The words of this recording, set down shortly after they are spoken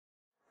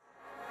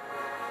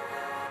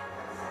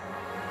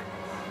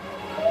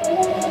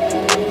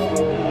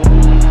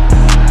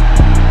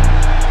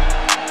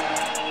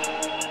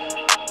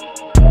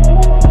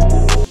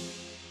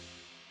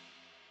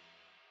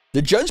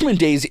The Judgment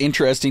Day's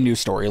interesting new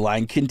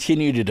storyline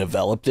continued to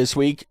develop this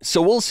week,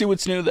 so we'll see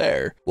what's new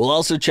there. We'll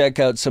also check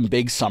out some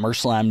big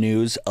Summerslam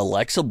news,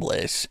 Alexa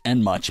Bliss,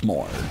 and much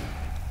more.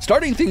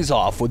 Starting things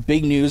off with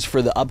big news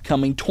for the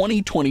upcoming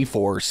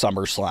 2024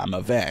 Summerslam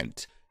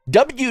event.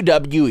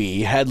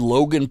 WWE had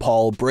Logan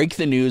Paul break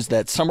the news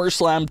that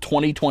SummerSlam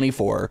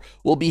 2024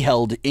 will be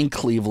held in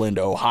Cleveland,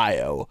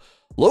 Ohio.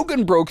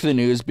 Logan broke the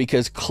news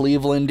because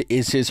Cleveland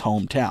is his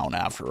hometown,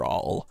 after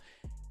all.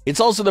 It's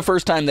also the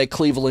first time that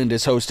Cleveland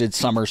has hosted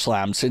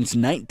SummerSlam since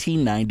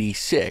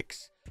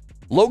 1996.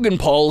 Logan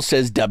Paul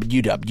says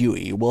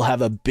WWE will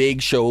have a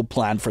big show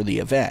planned for the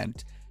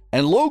event,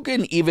 and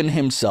Logan even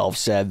himself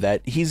said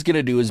that he's going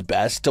to do his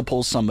best to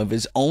pull some of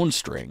his own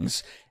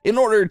strings in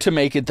order to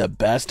make it the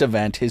best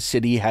event his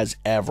city has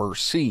ever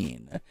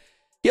seen.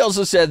 He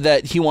also said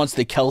that he wants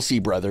the Kelsey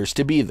brothers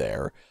to be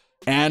there,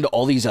 and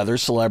all these other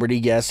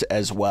celebrity guests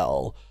as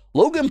well.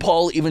 Logan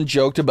Paul even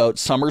joked about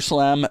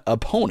SummerSlam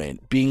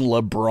opponent being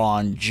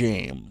LeBron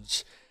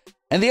James.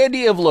 And the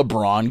idea of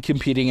LeBron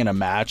competing in a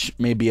match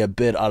may be a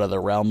bit out of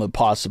the realm of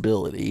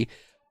possibility,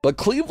 but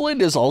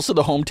Cleveland is also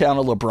the hometown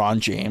of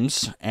LeBron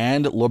James,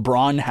 and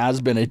LeBron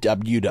has been a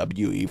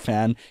WWE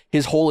fan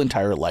his whole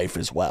entire life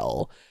as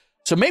well.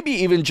 So maybe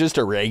even just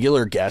a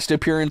regular guest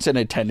appearance and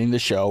attending the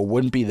show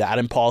wouldn't be that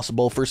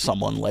impossible for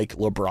someone like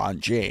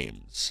LeBron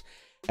James.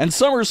 And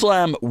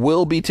SummerSlam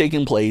will be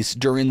taking place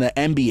during the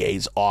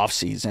NBA's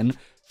offseason,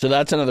 so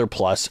that's another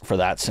plus for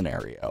that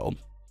scenario.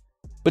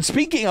 But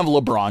speaking of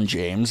LeBron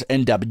James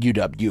and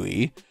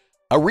WWE,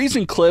 a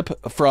recent clip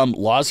from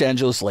Los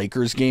Angeles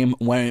Lakers game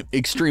went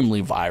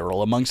extremely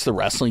viral amongst the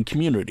wrestling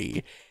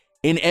community.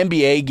 In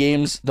NBA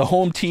games, the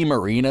home team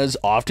arenas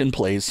often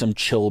plays some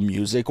chill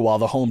music while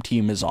the home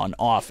team is on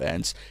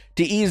offense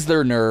to ease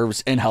their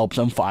nerves and help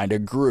them find a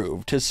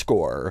groove to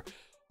score.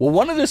 Well,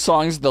 one of the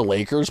songs the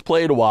Lakers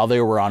played while they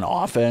were on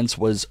offense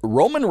was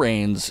Roman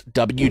Reigns'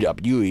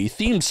 WWE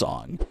theme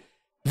song.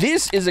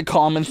 This is a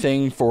common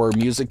thing for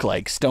music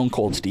like Stone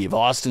Cold Steve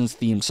Austin's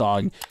theme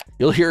song.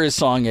 You'll hear his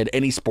song at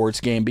any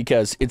sports game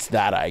because it's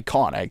that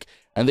iconic,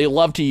 and they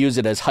love to use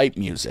it as hype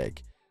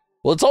music.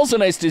 Well, it's also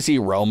nice to see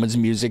Roman's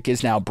music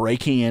is now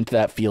breaking into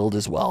that field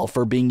as well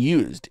for being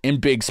used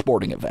in big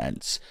sporting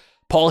events.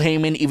 Paul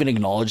Heyman even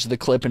acknowledged the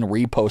clip and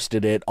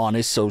reposted it on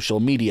his social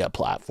media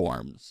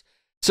platforms.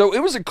 So it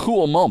was a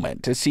cool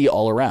moment to see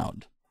all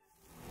around.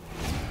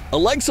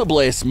 Alexa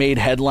Bliss made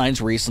headlines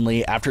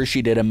recently after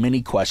she did a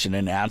mini question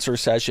and answer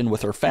session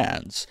with her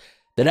fans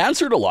that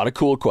answered a lot of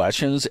cool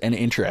questions and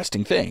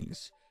interesting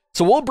things.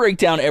 So we'll break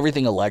down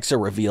everything Alexa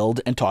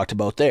revealed and talked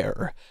about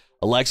there.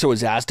 Alexa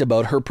was asked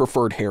about her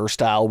preferred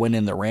hairstyle when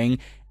in the ring,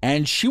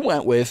 and she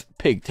went with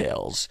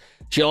pigtails.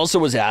 She also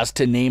was asked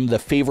to name the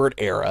favorite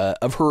era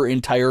of her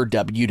entire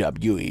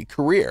WWE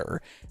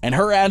career, and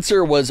her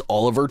answer was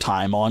all of her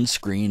time on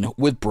screen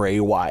with Bray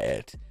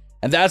Wyatt.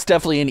 And that's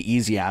definitely an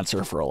easy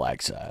answer for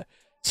Alexa.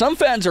 Some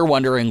fans are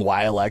wondering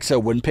why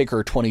Alexa wouldn't pick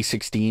her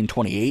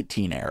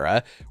 2016-2018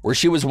 era, where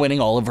she was winning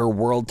all of her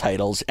world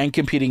titles and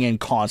competing in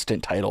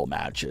constant title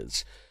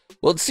matches.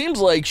 Well, it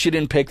seems like she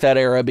didn't pick that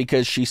era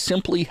because she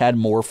simply had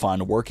more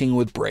fun working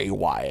with Bray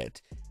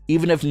Wyatt.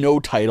 Even if no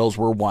titles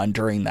were won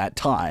during that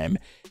time,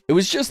 it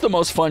was just the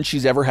most fun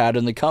she's ever had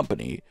in the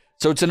company,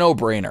 so it's a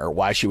no-brainer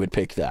why she would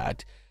pick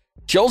that.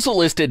 She also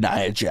listed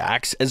Nia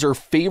Jax as her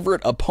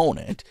favorite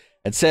opponent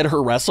and said her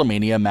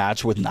Wrestlemania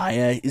match with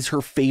Nia is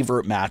her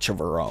favorite match of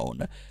her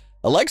own.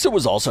 Alexa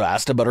was also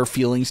asked about her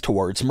feelings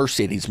towards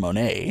Mercedes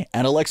Moné,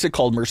 and Alexa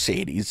called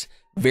Mercedes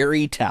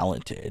very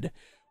talented.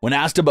 When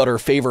asked about her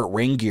favorite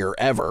ring gear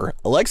ever,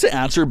 Alexa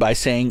answered by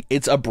saying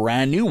it's a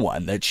brand new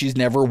one that she's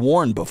never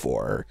worn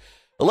before.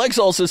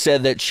 Alexa also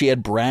said that she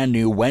had brand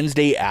new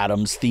Wednesday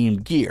Addams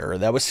themed gear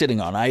that was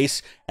sitting on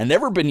ice and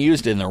never been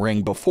used in the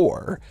ring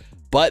before,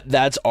 but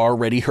that's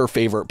already her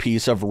favorite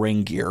piece of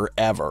ring gear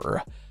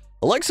ever.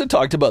 Alexa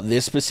talked about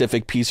this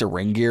specific piece of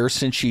ring gear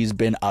since she's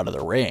been out of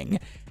the ring,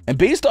 and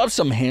based off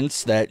some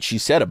hints that she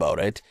said about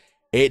it,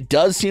 it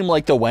does seem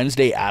like the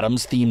Wednesday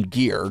Addams themed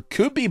gear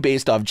could be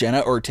based off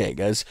Jenna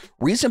Ortega's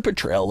recent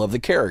portrayal of the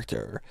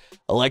character.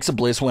 Alexa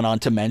Bliss went on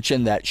to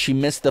mention that she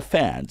missed the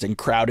fans and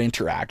crowd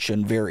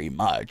interaction very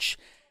much.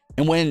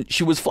 And when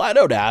she was flat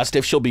out asked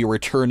if she'll be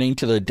returning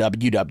to the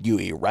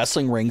WWE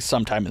wrestling ring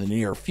sometime in the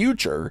near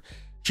future,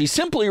 she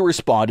simply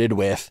responded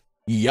with,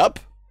 "Yup."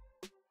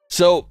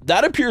 So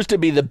that appears to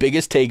be the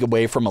biggest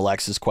takeaway from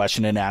Alexa's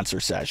question and answer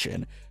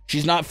session.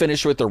 She's not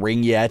finished with the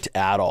ring yet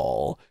at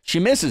all. She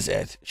misses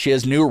it. She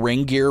has new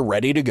ring gear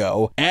ready to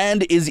go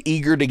and is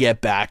eager to get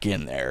back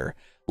in there.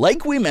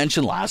 Like we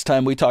mentioned last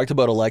time we talked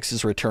about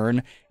Alexa's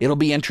return, it'll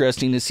be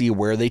interesting to see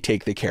where they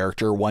take the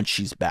character once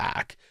she's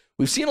back.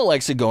 We've seen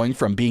Alexa going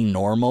from being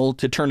normal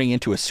to turning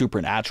into a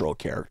supernatural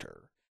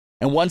character.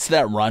 And once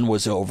that run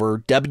was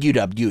over,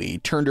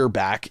 WWE turned her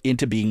back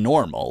into being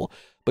normal,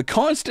 but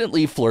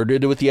constantly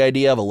flirted with the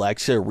idea of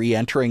Alexa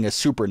re-entering a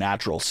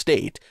supernatural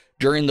state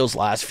during those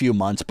last few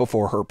months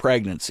before her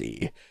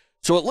pregnancy.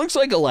 So it looks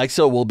like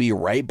Alexa will be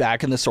right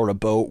back in the sort of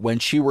boat when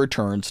she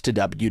returns to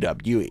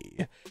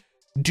WWE.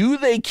 Do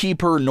they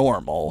keep her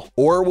normal,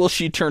 or will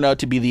she turn out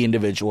to be the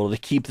individual to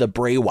keep the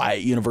Bray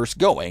Wyatt universe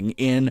going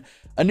in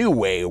a new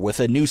way with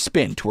a new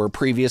spin to her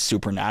previous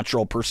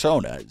supernatural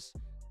personas?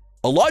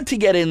 A lot to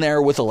get in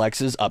there with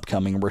Alexa's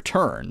upcoming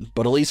return,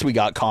 but at least we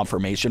got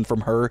confirmation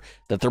from her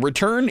that the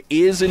return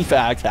is in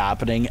fact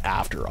happening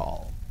after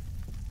all.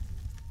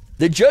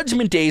 The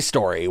Judgment Day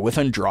story with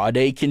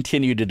Andrade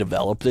continued to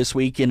develop this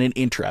week in an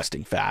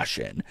interesting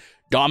fashion.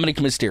 Dominic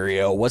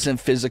Mysterio wasn't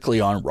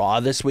physically on Raw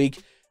this week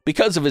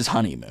because of his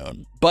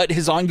honeymoon, but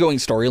his ongoing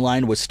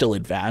storyline was still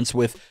advanced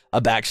with a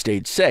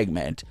backstage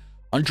segment.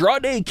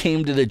 Andrade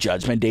came to the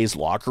Judgment Day's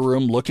locker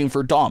room looking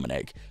for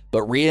Dominic,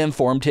 but Rhea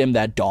informed him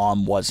that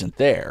Dom wasn't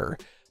there.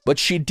 But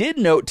she did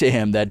note to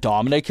him that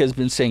Dominic has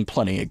been saying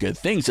plenty of good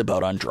things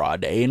about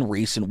Andrade in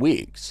recent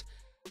weeks.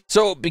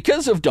 So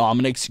because of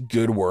Dominic's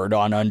good word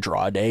on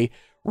Andrade,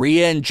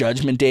 Rhea and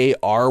Judgment Day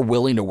are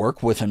willing to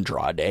work with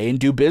Andrade and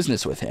do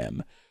business with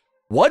him.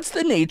 What's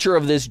the nature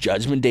of this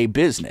Judgment Day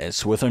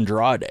business with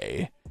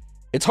Andrade?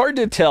 It's hard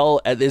to tell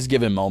at this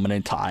given moment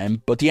in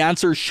time, but the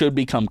answer should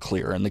become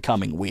clear in the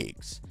coming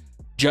weeks.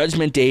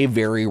 Judgment Day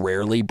very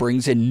rarely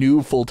brings in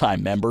new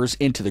full-time members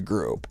into the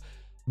group,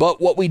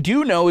 but what we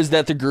do know is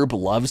that the group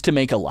loves to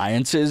make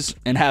alliances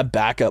and have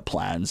backup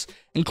plans,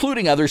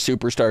 including other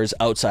superstars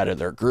outside of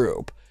their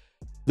group.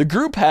 The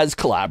group has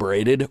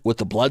collaborated with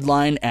the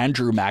Bloodline and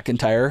Drew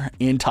McIntyre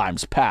in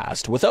times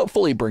past without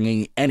fully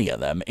bringing any of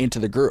them into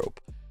the group.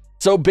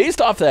 So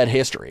based off that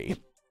history,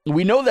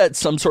 we know that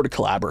some sort of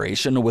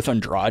collaboration with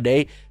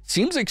Andrade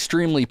seems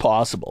extremely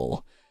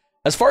possible.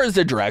 As far as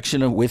the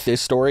direction with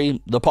this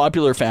story, the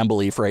popular fan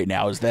belief right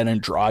now is that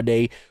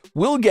Andrade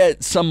will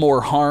get some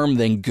more harm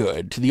than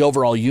good to the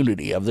overall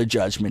unity of the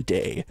Judgment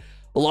Day.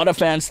 A lot of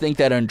fans think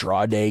that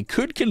Andrade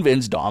could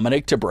convince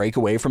Dominic to break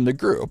away from the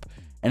group,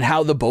 and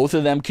how the both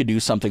of them could do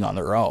something on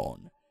their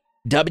own.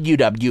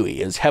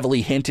 WWE has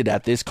heavily hinted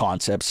at this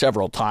concept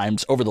several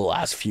times over the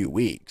last few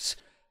weeks.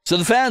 So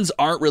the fans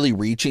aren't really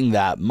reaching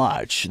that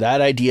much.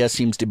 That idea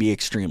seems to be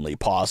extremely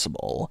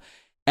possible.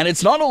 And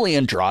it's not only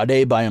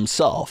Andrade by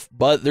himself,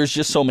 but there's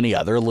just so many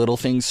other little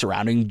things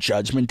surrounding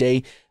Judgment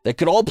Day that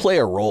could all play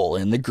a role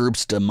in the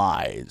group's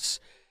demise.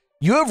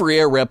 You have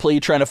Rhea Ripley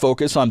trying to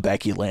focus on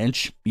Becky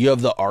Lynch. You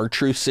have the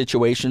R-Truth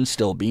situation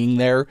still being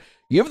there.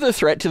 You have the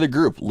threat to the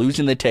group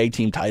losing the tag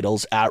team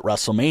titles at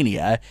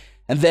WrestleMania.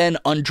 And then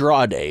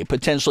Andrade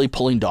potentially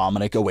pulling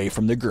Dominic away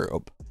from the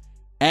group.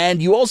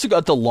 And you also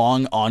got the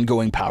long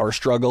ongoing power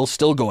struggle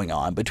still going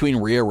on between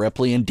Rhea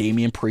Ripley and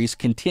Damian Priest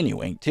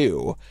continuing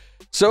too.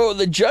 So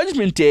the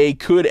Judgment Day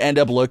could end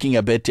up looking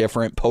a bit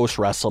different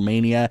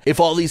post-WrestleMania if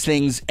all these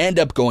things end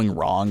up going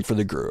wrong for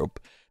the group.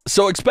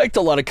 So expect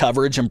a lot of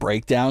coverage and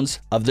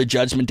breakdowns of the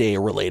Judgment Day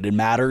related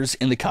matters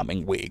in the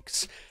coming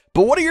weeks.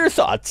 But what are your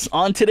thoughts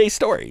on today's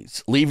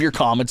stories? Leave your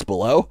comments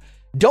below.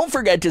 Don't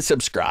forget to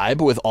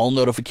subscribe with all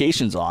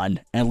notifications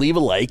on and leave a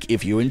like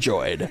if you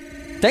enjoyed.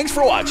 Thanks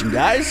for watching,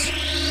 guys.